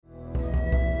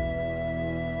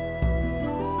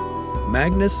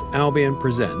Magnus Albion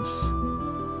presents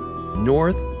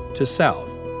North to South,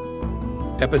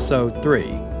 Episode 3,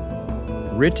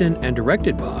 written and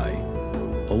directed by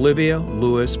Olivia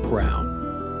Lewis-Brown.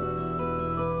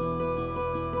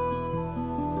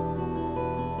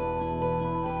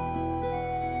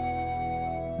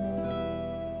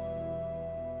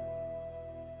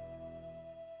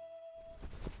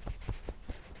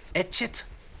 Itch it.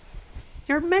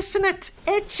 You're missing it.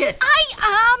 Itch it.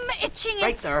 I am itching it.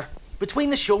 Right there.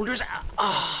 Between the shoulders.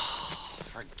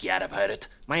 Forget about it.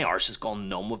 My arse has gone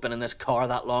numb. We've been in this car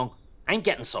that long. I'm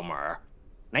getting somewhere.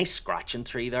 Nice scratching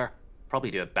tree there. Probably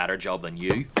do a better job than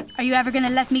you. Are you ever going to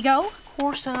let me go? Of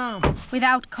course I am.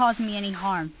 Without causing me any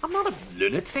harm? I'm not a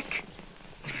lunatic.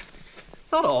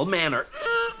 Not all men are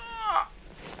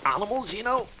animals, you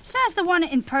know. Says the one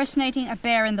impersonating a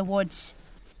bear in the woods.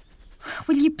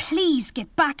 Will you please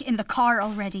get back in the car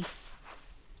already?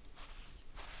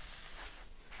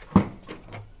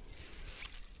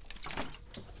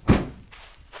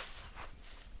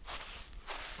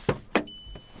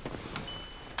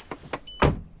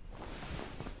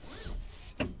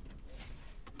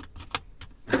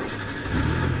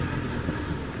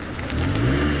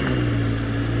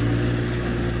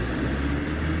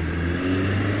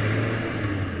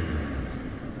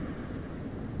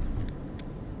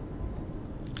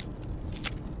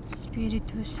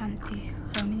 Spiritu Sancti,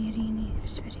 Domini Rini,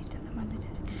 Spiritu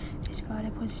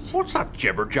What's that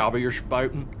jibber jabber you're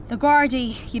spouting? The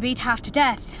Gardaí, you beat half to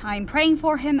death. I'm praying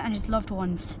for him and his loved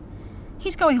ones.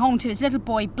 He's going home to his little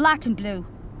boy, black and blue.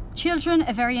 Children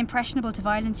are very impressionable to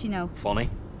violence, you know. Funny.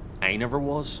 I never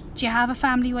was. Do you have a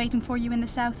family waiting for you in the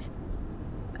south?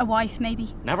 A wife,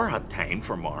 maybe? Never had time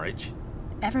for marriage.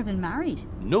 Ever been married?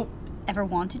 Nope. Ever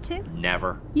wanted to?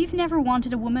 Never. You've never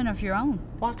wanted a woman of your own?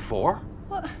 What for?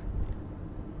 What?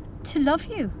 To love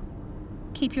you.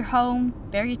 Keep your home,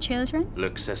 bear your children.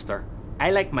 Look, sister,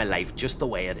 I like my life just the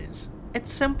way it is.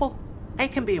 It's simple. I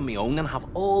can be on my own and have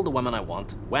all the women I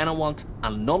want, when I want,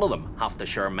 and none of them have to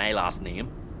share my last name.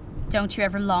 Don't you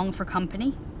ever long for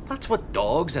company? That's what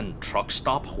dogs and truck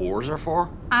stop whores are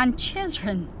for. And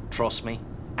children. Trust me,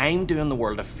 I'm doing the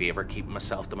world a favour keeping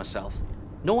myself to myself.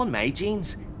 Knowing my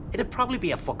genes, it'd probably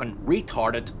be a fucking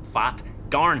retarded, fat,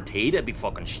 guaranteed it'd be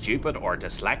fucking stupid or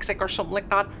dyslexic or something like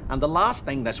that, and the last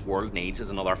thing this world needs is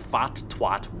another fat,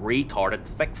 twat, retarded,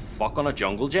 thick fuck on a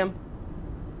jungle gym.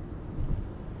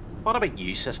 What about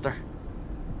you, sister?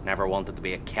 Never wanted to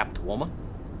be a kept woman?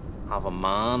 Have a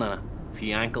man and a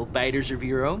few ankle biters of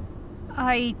your own?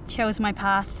 I chose my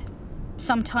path.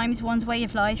 Sometimes one's way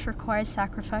of life requires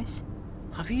sacrifice.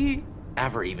 Have you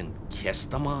ever even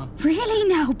kissed a man? Really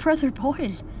now, Brother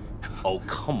Boyle? Oh,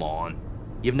 come on.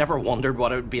 You've never wondered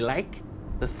what it would be like?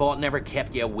 The thought never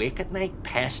kept you awake at night,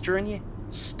 pestering you,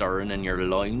 stirring in your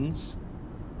loins?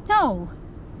 No,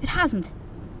 it hasn't.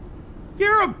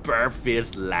 You're a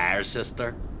barefaced liar,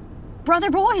 sister. Brother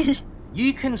Boyle!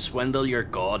 You can swindle your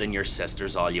God and your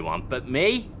sisters all you want, but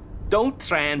me? Don't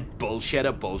try and bullshit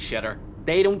a bullshitter.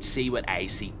 They don't see what I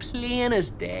see, plain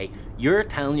as day. You're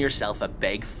telling yourself a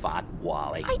big fat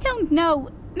wally. I don't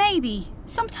know. Maybe.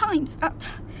 Sometimes.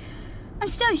 I'm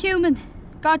still human.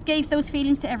 God gave those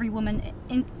feelings to every woman,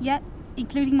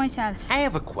 including myself. I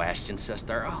have a question,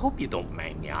 sister. I hope you don't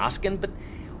mind me asking, but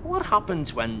what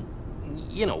happens when,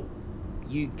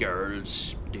 you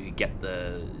girls do get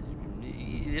the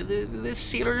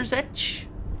sailor's itch?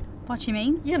 What do you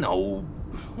mean? You know,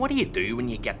 what do you do when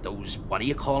you get those, what do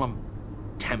you call them,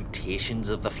 temptations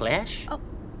of the flesh? Oh,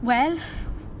 well,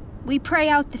 we pray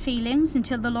out the feelings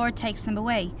until the Lord takes them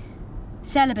away.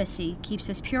 Celibacy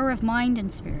keeps us pure of mind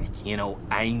and spirit. You know,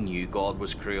 I knew God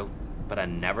was cruel, but I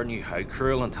never knew how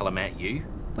cruel until I met you.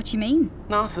 What do you mean?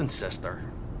 Nothing, sister.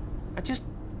 I just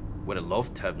would have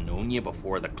loved to have known you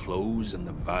before the clothes and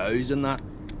the vows and that.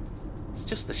 It's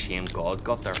just a shame God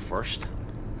got there first.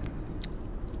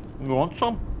 You want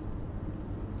some?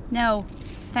 No,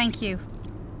 thank you.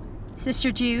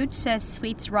 Sister Jude says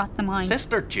sweets rot the mind.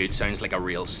 Sister Jude sounds like a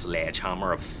real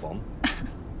sledgehammer of fun.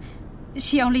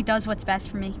 She only does what's best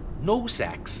for me. No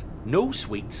sex, no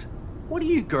sweets. What do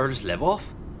you girls live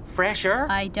off? Fresh air?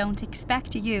 I don't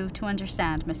expect you to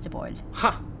understand, Mr. Boyle.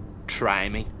 Ha! Try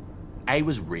me. I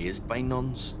was raised by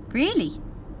nuns. Really?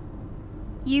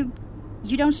 You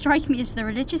don't strike me as the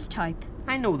religious type.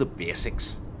 I know the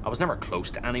basics. I was never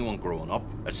close to anyone growing up,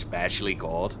 especially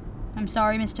God. I'm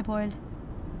sorry, Mr. Boyle.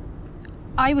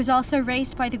 I was also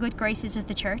raised by the good graces of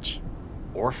the church.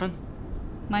 Orphan?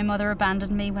 My mother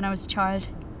abandoned me when I was a child.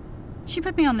 She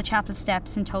put me on the chapel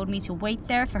steps and told me to wait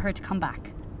there for her to come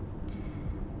back.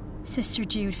 Sister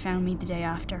Jude found me the day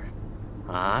after.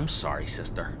 I'm sorry,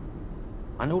 sister.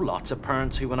 I know lots of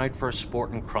parents who went out for a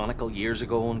sporting chronicle years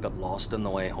ago and got lost on the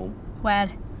way home. Well,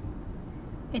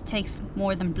 it takes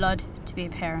more than blood to be a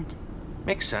parent.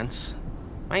 Makes sense.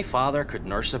 My father could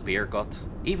nurse a beer gut,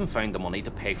 even found the money to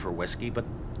pay for whiskey, but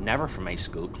never for my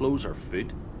school clothes or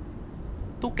food.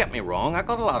 Don't get me wrong, I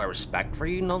got a lot of respect for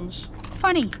you nuns.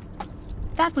 Funny,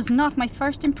 that was not my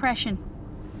first impression.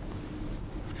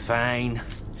 Fine.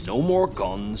 No more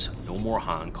guns, no more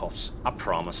handcuffs. I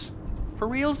promise. For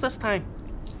reals this time.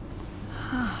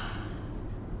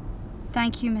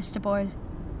 Thank you, Mr. Boyle.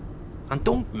 And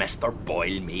don't Mr.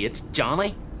 Boyle me, it's Johnny.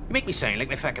 You make me sound like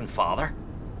my fucking father.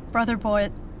 Brother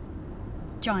Boyle.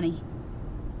 Johnny.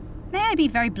 May I be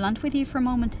very blunt with you for a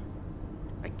moment?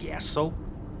 I guess so.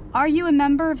 Are you a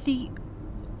member of the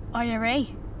IRA?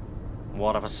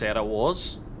 What if I said I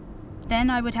was? Then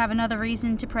I would have another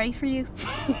reason to pray for you.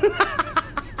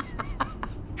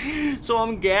 So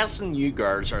I'm guessing you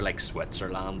girls are like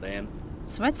Switzerland then.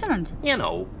 Switzerland? You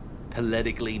know,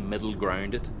 politically middle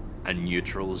grounded, a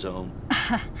neutral zone.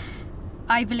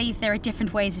 I believe there are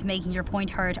different ways of making your point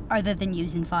heard other than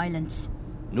using violence.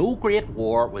 No great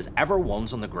war was ever won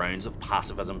on the grounds of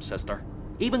pacifism, sister.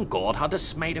 Even God had to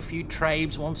smite a few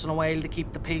tribes once in a while to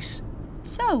keep the peace.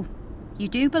 So, you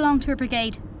do belong to a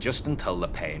brigade? Just until they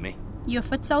pay me. You a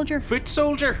foot soldier? Foot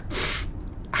soldier? Pfft,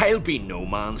 I'll be no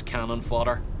man's cannon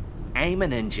fodder. I'm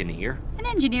an engineer. An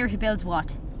engineer who builds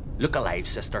what? Look alive,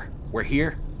 sister. We're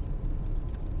here.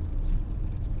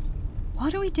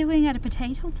 What are we doing at a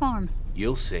potato farm?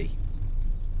 You'll see.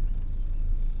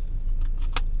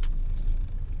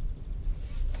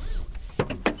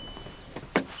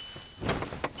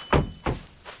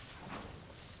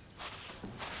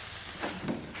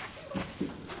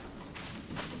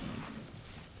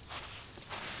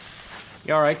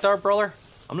 You alright there, brother?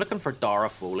 I'm looking for Dara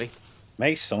Foley.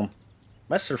 My son.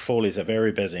 Mr. Foley's a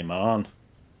very busy man.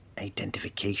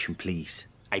 Identification, please.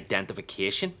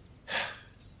 Identification?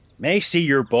 May I see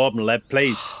your bob and lip,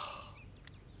 please?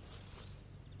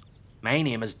 My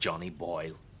name is Johnny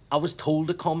Boyle. I was told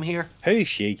to come here. Who's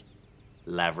she?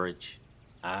 Leverage.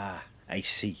 Ah, I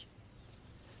see.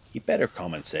 You better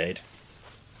come inside.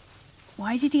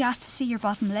 Why did he ask to see your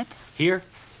bottom lip? Here,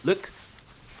 look.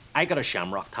 I got a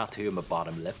shamrock tattoo on my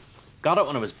bottom lip. Got it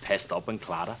when I was pissed up in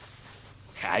Claddagh.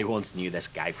 I once knew this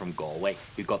guy from Galway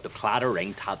who got the Claddagh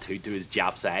ring tattooed to his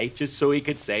Jap's eye just so he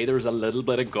could say there was a little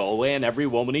bit of Galway in every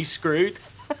woman he screwed.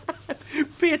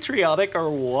 Patriotic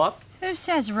or what? Who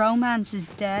says romance is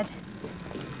dead?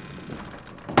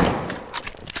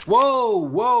 Whoa,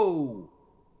 whoa!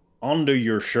 Undo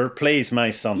your shirt, please, my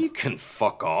son. You can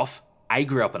fuck off. I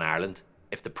grew up in Ireland.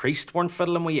 If the priest weren't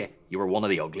fiddling with you, you were one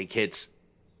of the ugly kids.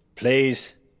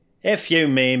 Please. If you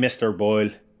may, Mr.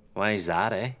 Boyle. Why's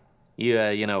that, eh? You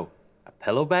a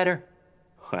pillow biter?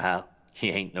 Well,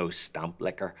 you ain't no stamp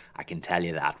licker, I can tell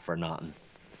you that for nothing.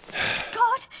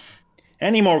 God!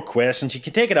 Any more questions, you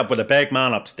can take it up with the big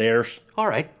man upstairs.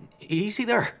 Alright, easy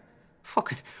there.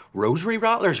 Fucking rosary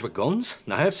rattlers with guns.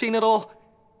 Now I've seen it all.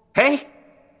 Hey,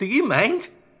 do you mind?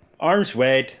 Arms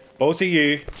wide, both of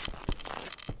you.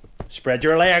 Spread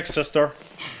your legs, sister.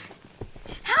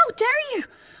 How dare you?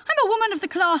 I'm a woman of the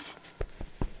cloth.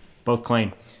 Both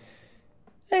clean.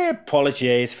 I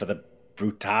apologise for the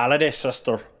brutality,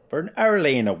 sister. For an hour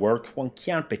laying at work, one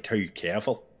can't be too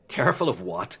careful. Careful of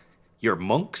what? You're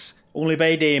monks? Only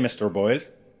by day, Mr. Boyle.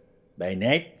 By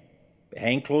night,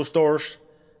 behind closed doors,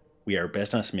 we are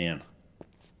businessmen.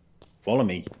 Follow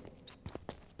me.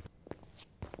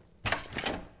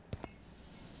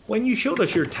 When you showed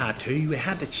us your tattoo, we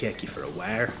had to check you for a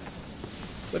wire.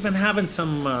 We've been having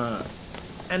some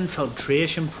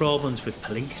infiltration problems with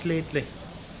police lately.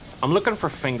 I'm looking for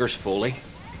Fingers Foley.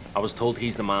 I was told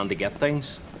he's the man to get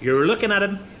things. You're looking at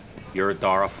him. You're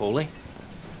Dara Foley?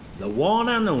 The one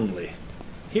and only.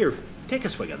 Here, take a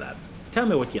swig of that. Tell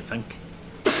me what you think.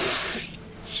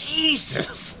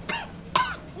 Jesus!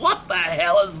 What the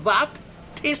hell is that?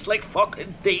 Tastes like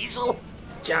fucking diesel.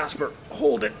 Jasper,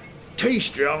 hold it. Too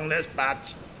strong, this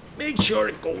batch. Make sure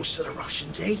it goes to the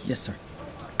Russians, eh? Yes, sir.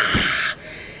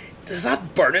 Does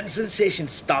that burning sensation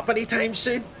stop anytime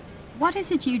soon? What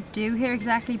is it you do here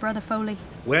exactly, Brother Foley?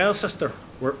 Well, sister,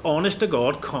 we're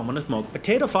honest-to-God communist mug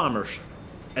potato farmers.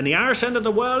 In the Irish end of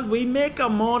the world, we make a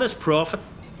modest profit.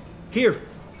 Here,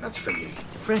 that's for you.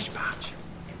 Fresh batch.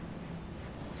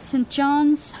 St.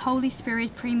 John's Holy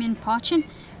Spirit Premium Potion?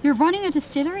 You're running a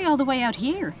distillery all the way out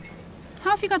here.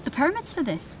 How have you got the permits for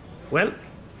this? Well,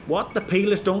 what the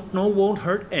peelers don't know won't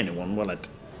hurt anyone, will it?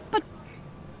 But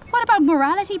what about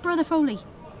morality, Brother Foley?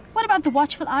 What about the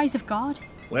watchful eyes of God?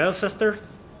 Well, sister,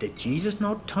 did Jesus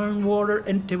not turn water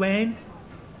into wine?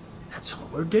 That's all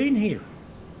we're doing here.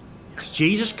 As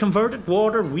Jesus converted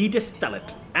water, we distill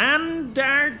it. And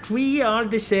aren't we all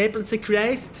disciples of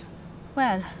Christ?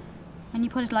 Well, when you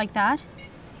put it like that.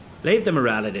 Leave the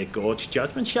morality of God's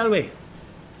judgment, shall we?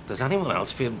 Does anyone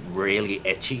else feel really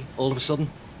itchy all of a sudden?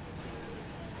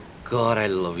 God, I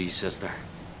love you, sister.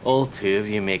 All two of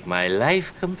you make my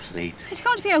life complete. It's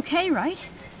going to be okay, right?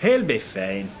 He'll be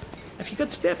fine. If you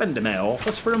could step into my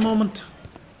office for a moment.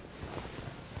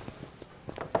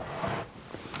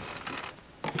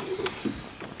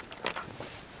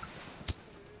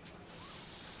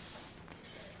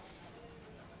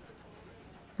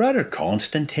 Brother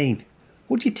Constantine,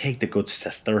 would you take the good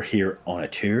sister here on a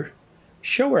tour?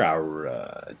 Show her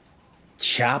our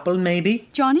chapel, maybe?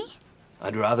 Johnny?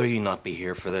 I'd rather you not be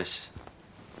here for this.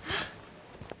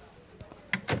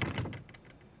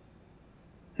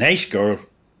 Nice girl.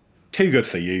 Too good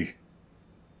for you.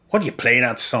 What are you playing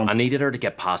at, son? I needed her to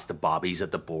get past the bobbies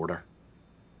at the border.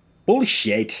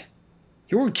 Bullshit.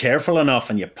 You weren't careful enough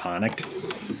and you panicked.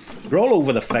 You're all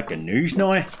over the fucking news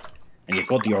now. And you've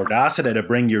got the audacity to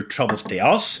bring your troubles to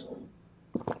us.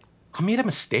 I made a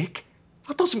mistake.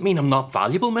 That doesn't mean I'm not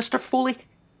valuable, Mr. Foley.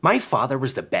 My father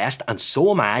was the best, and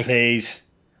so am I. Please.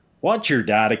 What your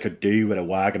daddy could do with a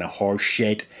wagon of horse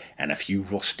shit and a few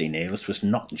rusty nails was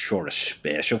nothing short of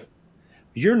special.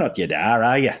 You're not your dad,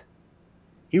 are you?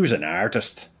 He was an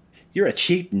artist. You're a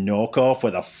cheap knockoff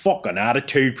with a fucking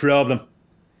attitude problem.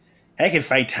 I can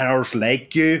find towers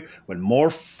like you with more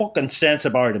fucking sense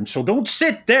about them, so don't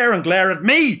sit there and glare at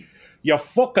me, you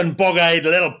fucking bug-eyed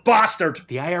little bastard!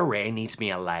 The IRA needs me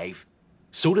alive.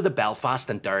 So do the Belfast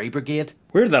and Derry Brigade.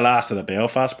 We're the last of the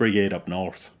Belfast Brigade up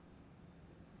north.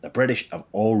 The British have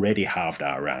already halved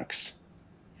our ranks.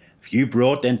 If you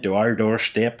brought them to our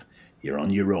doorstep, you're on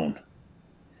your own.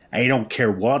 I don't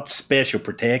care what special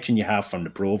protection you have from the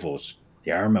Provost.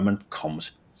 The armament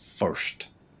comes first.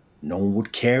 No one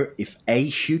would care if I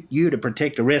shoot you to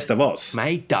protect the rest of us.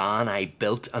 My Dan, I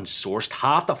built and sourced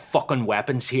half the fucking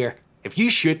weapons here. If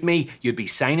you shoot me, you'd be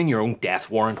signing your own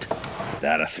death warrant.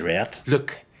 That a threat?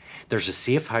 Look, there's a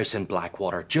safe house in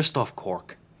Blackwater, just off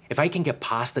Cork. If I can get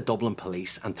past the Dublin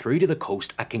police and through to the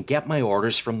coast, I can get my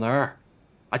orders from there.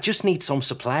 I just need some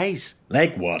supplies.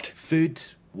 Like what? Food,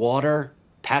 water,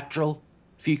 petrol,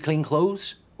 a few clean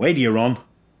clothes. Why do you run?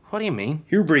 What do you mean?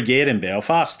 Your brigade in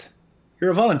Belfast.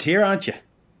 You're a volunteer, aren't you?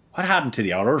 What happened to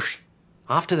the others?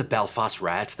 After the Belfast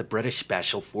riots, the British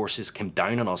Special Forces came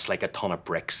down on us like a ton of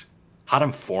bricks. Had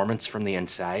informants from the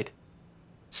inside.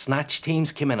 Snatch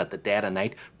teams came in at the dead of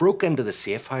night, broke into the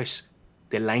safe house.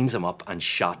 They lined them up and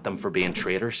shot them for being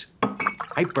traitors.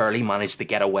 I barely managed to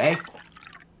get away.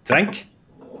 Drink?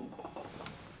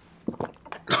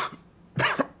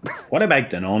 What about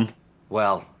the nun?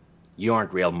 Well, you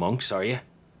aren't real monks, are you?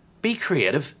 Be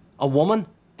creative. A woman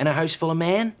in a house full of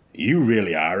men? You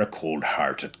really are a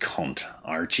cold-hearted cunt,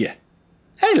 aren't you?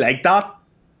 I like that.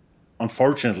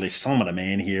 Unfortunately, some of the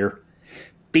men here,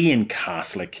 being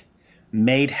Catholic,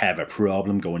 might have a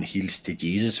problem going heels to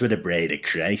Jesus with the bride of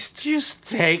Christ. Just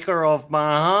take her off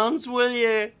my hands, will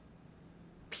you?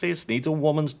 Place needs a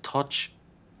woman's touch.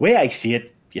 Way I see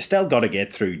it, you still gotta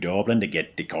get through Dublin to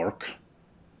get to Cork.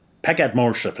 Pick out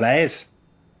more supplies.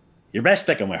 You're best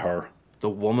sticking with her. The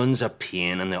woman's a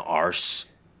pain in the arse.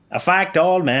 A fact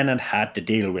all men had had to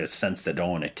deal with since the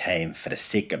dawn of time for the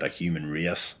sake of the human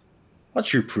race.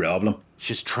 What's your problem?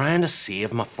 She's trying to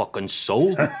save my fucking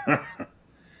soul.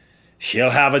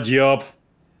 She'll have a job.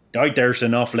 Doubt there's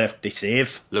enough left to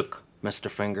save. Look, Mr.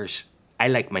 Fingers, I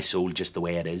like my soul just the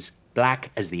way it is.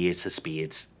 Black as the ace of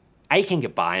spades. I can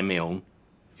get by on my own.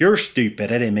 Your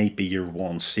stupidity might be your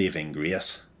one saving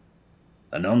grace.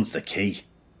 The nun's the key.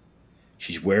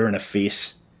 She's wearing a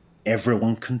face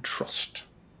everyone can trust.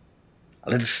 A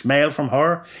little smile from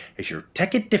her is your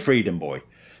ticket to freedom, boy.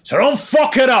 So don't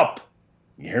fuck it up!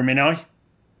 You hear me now?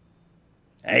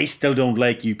 I still don't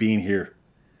like you being here.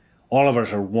 All of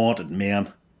us are wanted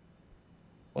men.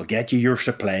 We'll get you your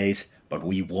supplies, but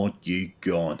we want you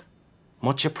gone.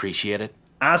 Much appreciated.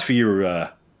 As for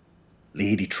your,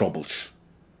 lady troubles,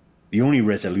 the only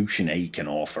resolution I can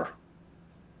offer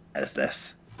is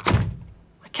this.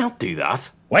 I can't do that.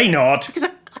 Why not? Because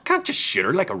I can't just shoot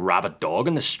her like a rabid dog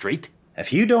in the street.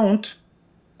 If you don't,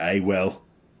 I will.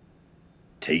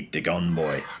 Take the gun,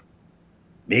 boy.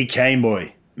 Be kind,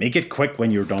 boy. Make it quick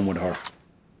when you're done with her.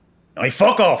 Now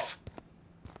fuck off!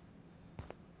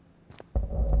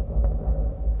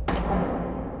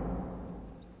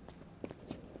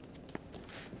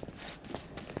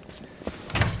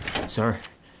 Sir,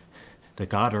 the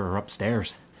guard are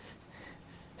upstairs.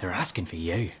 They're asking for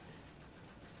you.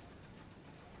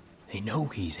 They know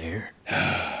he's here.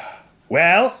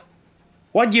 Well,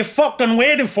 What you fucking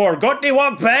waiting for? Got to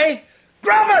walk by?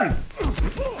 Grab him!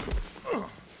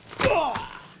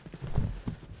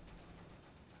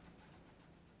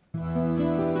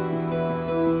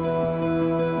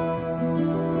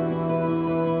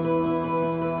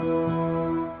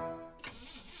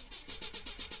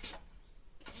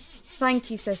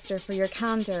 Thank you, sister, for your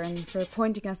candour and for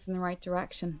pointing us in the right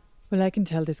direction. Well, I can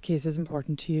tell this case is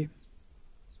important to you.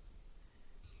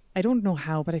 I don't know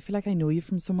how, but I feel like I know you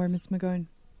from somewhere, Miss McGowan.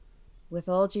 With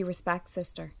all due respect,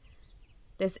 sister,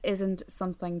 this isn't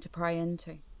something to pry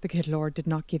into. The good Lord did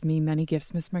not give me many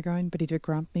gifts, Miss McGowan, but he did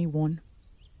grant me one.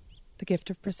 The gift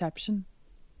of perception.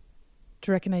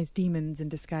 To recognise demons in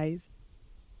disguise.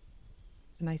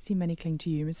 And I see many cling to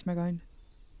you, Miss McGowan.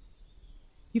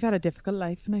 You've had a difficult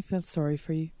life and I feel sorry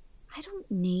for you. I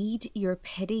don't need your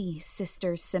pity,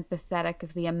 sister sympathetic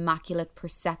of the immaculate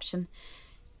perception.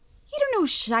 You don't know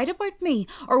shite about me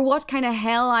or what kind of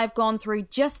hell I've gone through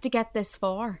just to get this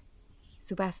far.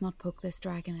 So best not poke this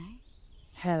dragon, eh?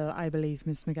 Hell, I believe,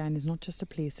 Miss McGowan, is not just a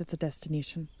place, it's a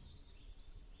destination.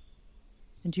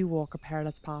 And you walk a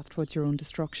perilous path towards your own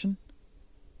destruction.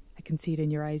 I can see it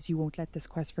in your eyes you won't let this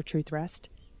quest for truth rest.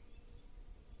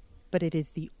 But it is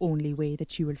the only way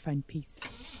that you will find peace.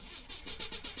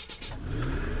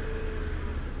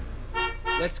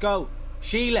 Let's go.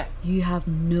 Sheila! You have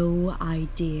no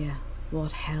idea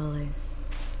what hell is.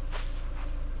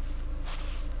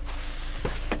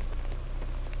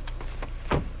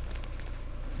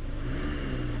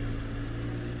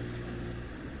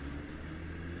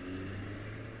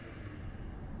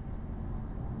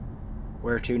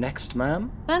 Where to next,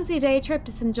 ma'am? Fancy a day trip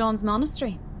to St. John's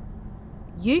Monastery.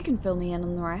 You can fill me in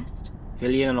on the rest.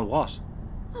 Fill you in on what?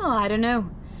 Oh, I don't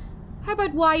know. How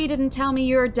about why you didn't tell me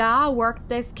your dad worked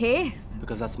this case?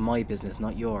 Because that's my business,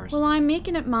 not yours. Well, I'm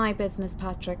making it my business,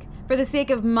 Patrick, for the sake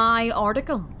of my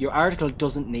article. Your article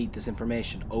doesn't need this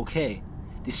information, okay?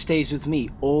 This stays with me,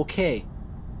 okay?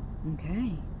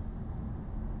 Okay.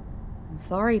 I'm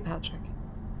sorry, Patrick.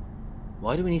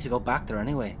 Why do we need to go back there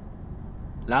anyway?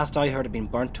 Last I heard, it'd been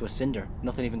burnt to a cinder.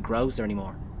 Nothing even grows there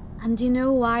anymore. And do you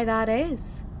know why that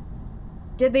is?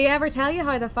 Did they ever tell you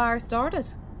how the fire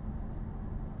started?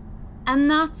 And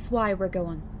that's why we're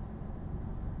going.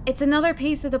 It's another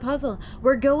piece of the puzzle.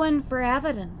 We're going for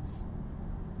evidence.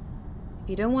 If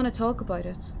you don't want to talk about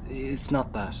it... It's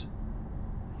not that.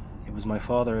 It was my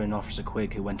father and Officer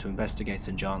Quigg who went to investigate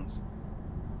St. John's.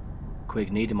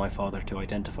 Quigg needed my father to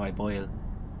identify Boyle.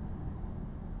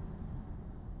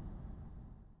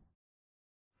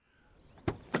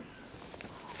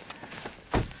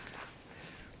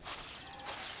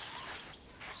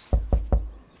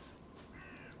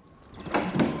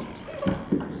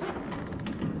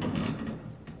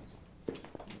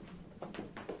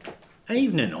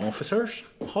 Evening, officers.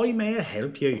 How may I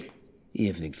help you?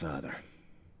 Evening, Father.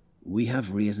 We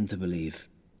have reason to believe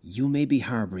you may be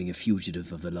harbouring a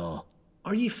fugitive of the law.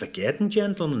 Are you forgetting,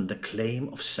 gentlemen, the claim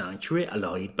of sanctuary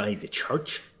allowed by the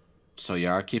church? So you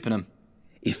are keeping him?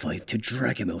 If I've to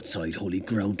drag him outside holy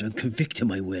ground and convict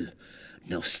him, I will.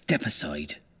 Now step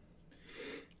aside.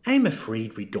 I'm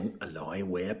afraid we don't allow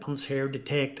weapons here,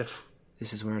 Detective.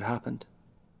 This is where it happened.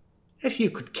 If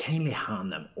you could kindly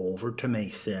hand them over to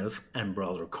myself and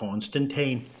Brother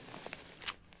Constantine.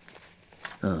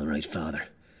 All right, Father.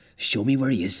 Show me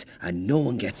where he is and no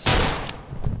one gets...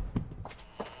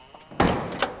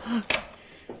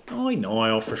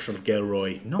 No, Officer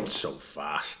Gilroy, not so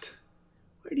fast.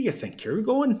 Where do you think you're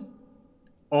going?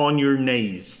 On your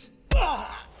knees.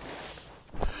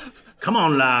 Come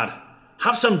on, lad.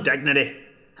 Have some dignity.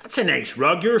 That's a nice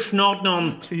rug you're snotting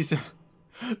on. Please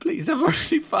have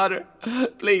mercy, Father.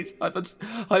 Please, I've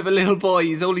a little boy.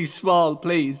 He's only small,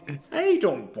 please. I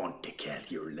don't want to kill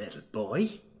your little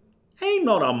boy. I'm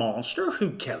not a monster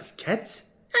who kills kids,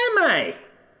 am I?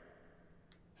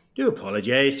 Do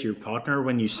apologise to your partner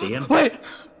when you see him. Wait!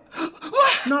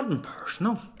 What? Nothing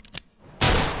personal.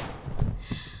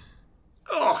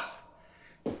 Oh,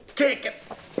 take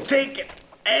it.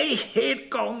 I hate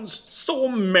guns. So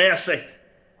messy.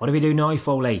 What do we do now,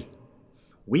 Foley?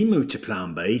 We move to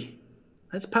plan B.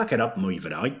 Let's pack it up and move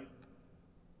it out.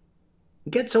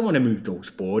 Get someone to move those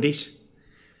bodies.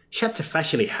 Shit's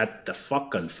officially hit the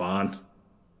fucking fan.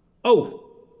 Oh,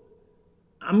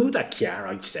 and move that car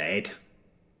outside.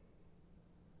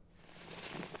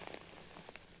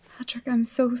 Patrick, I'm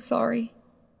so sorry.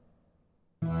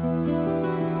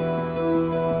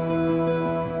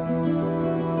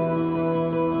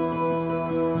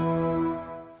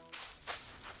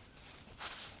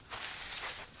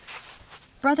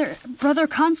 Brother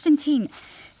Constantine.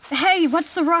 Hey,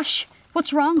 what's the rush?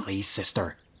 What's wrong? Please,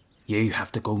 sister. You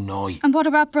have to go now. And what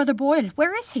about Brother Boyle?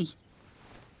 Where is he?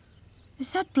 Is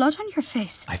that blood on your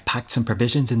face? I've packed some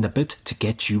provisions in the boot to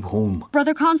get you home.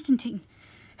 Brother Constantine,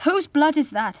 whose blood is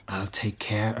that? I'll take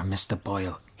care of Mr.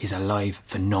 Boyle. He's alive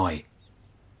for now.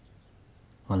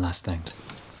 One last thing.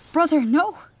 Brother,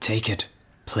 no. Take it,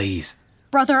 please.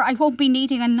 Brother, I won't be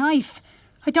needing a knife.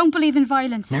 I don't believe in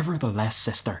violence. Nevertheless,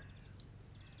 sister,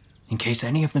 in case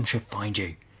any of them should find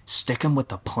you, stick 'em with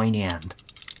the pointy end.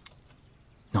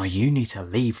 Now you need to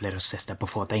leave, little sister,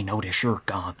 before they notice you're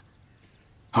gone.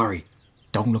 Hurry.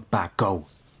 Don't look back. Go.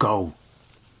 Go.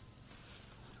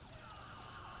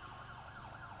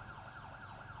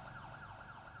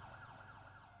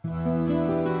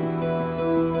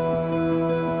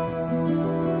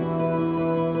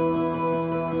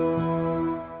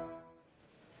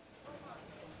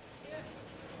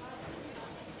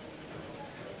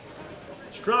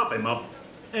 Strap him up,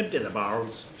 empty the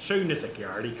barrels. Soon as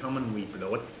security come and we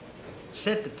blow it.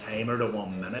 Set the timer to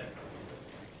 1 minute.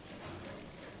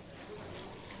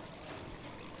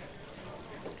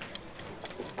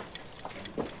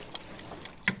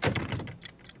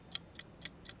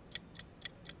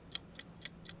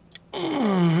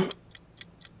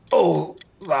 Oh,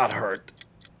 that hurt.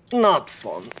 Not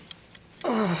fun.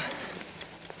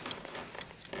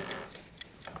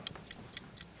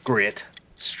 Great.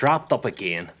 Strapped up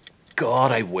again.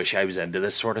 God, I wish I was into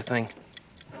this sort of thing.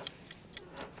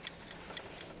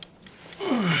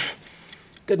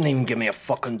 Didn't even give me a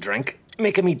fucking drink,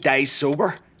 making me die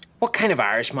sober. What kind of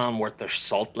Irishman worth their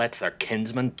salt lets their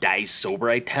kinsman die sober,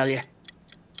 I tell you?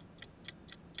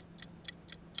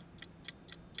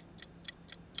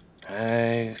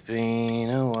 I've been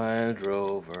a wild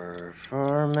rover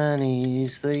for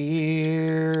many's the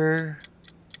year,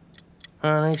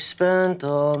 and I've spent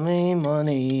all me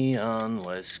money on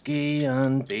whiskey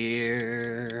and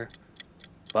beer.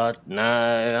 But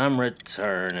now I'm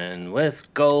returning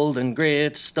with gold and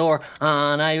great store,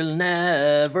 and I'll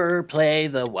never play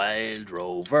the wild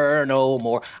rover no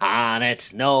more, and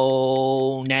it's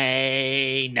no,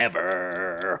 nay,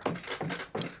 never.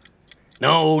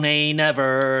 No, nay,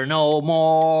 never, no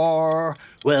more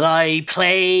will I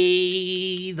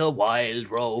play the wild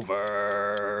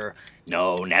rover.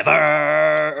 No,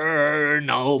 never,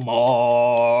 no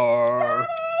more.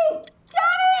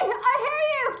 Johnny! I hear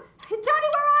you! Johnny,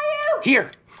 where are you?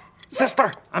 Here,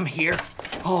 sister, I'm here.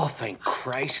 Oh, thank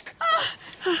Christ.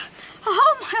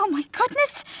 Oh my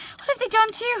goodness. What have they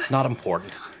done to you? Not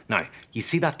important. Now, you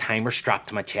see that timer strapped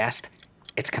to my chest?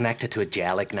 It's connected to a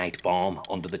gel ignite bomb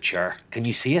under the chair. Can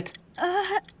you see it?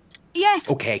 Yes.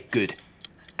 Okay, good.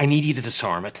 I need you to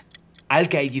disarm it. I'll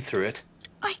guide you through it.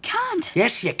 I can't.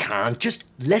 Yes, you can. Just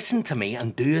listen to me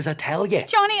and do as I tell you.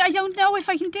 Johnny, I don't know if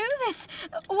I can do this.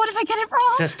 What if I get it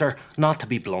wrong? Sister, not to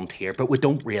be blunt here, but we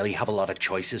don't really have a lot of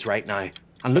choices right now.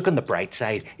 And look on the bright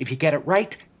side. If you get it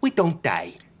right, we don't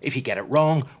die. If you get it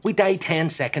wrong, we die 10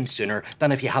 seconds sooner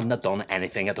than if you hadn't done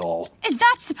anything at all. Is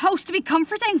that supposed to be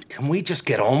comforting? Can we just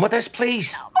get on with this,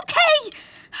 please? Okay.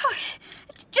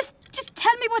 Just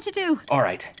tell me what to do. All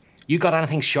right. You got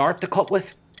anything sharp to cut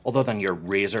with? Other than your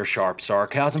razor-sharp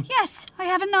sarcasm? Yes, I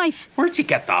have a knife. Where'd you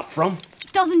get that from?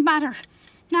 Doesn't matter.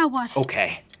 Now what?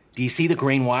 Okay. Do you see the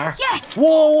green wire? Yes!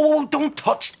 Whoa, don't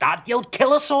touch that. You'll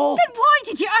kill us all. Then why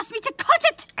did you ask me to cut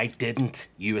it? I didn't.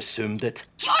 You assumed it.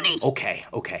 Johnny!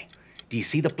 Okay. Do you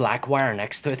see the black wire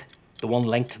next to it? The one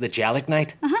linked to the gel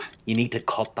ignite? Uh-huh. You need to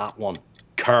cut that one.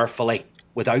 Carefully.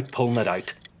 Without pulling it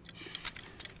out.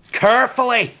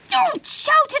 Carefully! Don't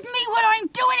shout at me when I'm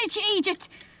doing it, you idiot!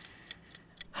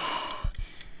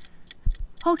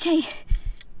 Okay.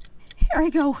 Here I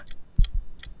go.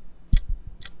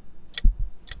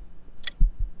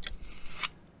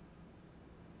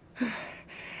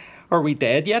 Are we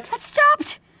dead yet? It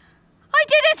stopped! I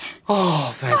did it! Oh,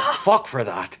 thank fuck for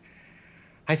that.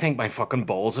 I think my fucking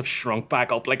balls have shrunk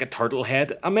back up like a turtle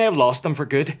head. I may have lost them for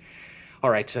good. All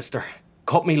right, sister.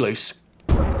 Cut me loose.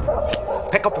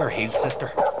 Pick up your heels,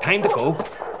 sister. Time to go.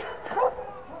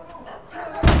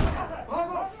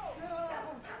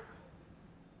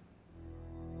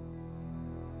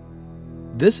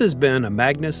 This has been a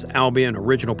Magnus Albion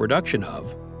original production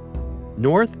of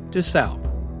North to South,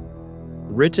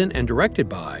 written and directed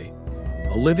by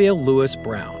Olivia Lewis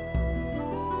Brown.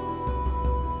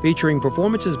 Featuring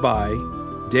performances by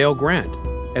Dale Grant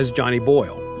as Johnny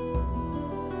Boyle,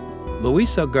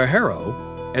 Luisa Guerrero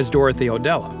as Dorothy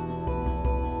Odella,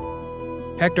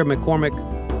 Hector McCormick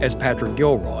as Patrick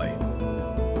Gilroy,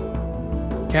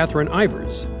 Catherine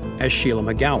Ivers as Sheila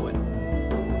McGowan,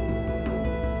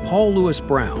 Paul Lewis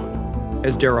Brown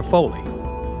as Dara Foley,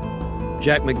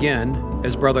 Jack McGinn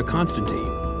as Brother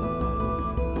Constantine,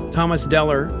 Thomas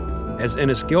Deller as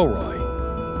Innes Gilroy,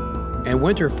 and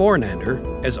Winter Fornander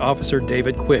as Officer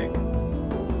David Quigg.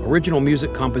 Original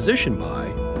music composition by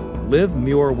Liv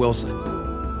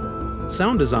Muir-Wilson.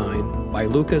 Sound design by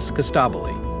Lucas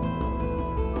Costabile.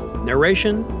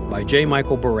 Narration by J.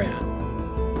 Michael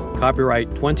Baran. Copyright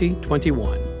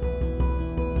 2021.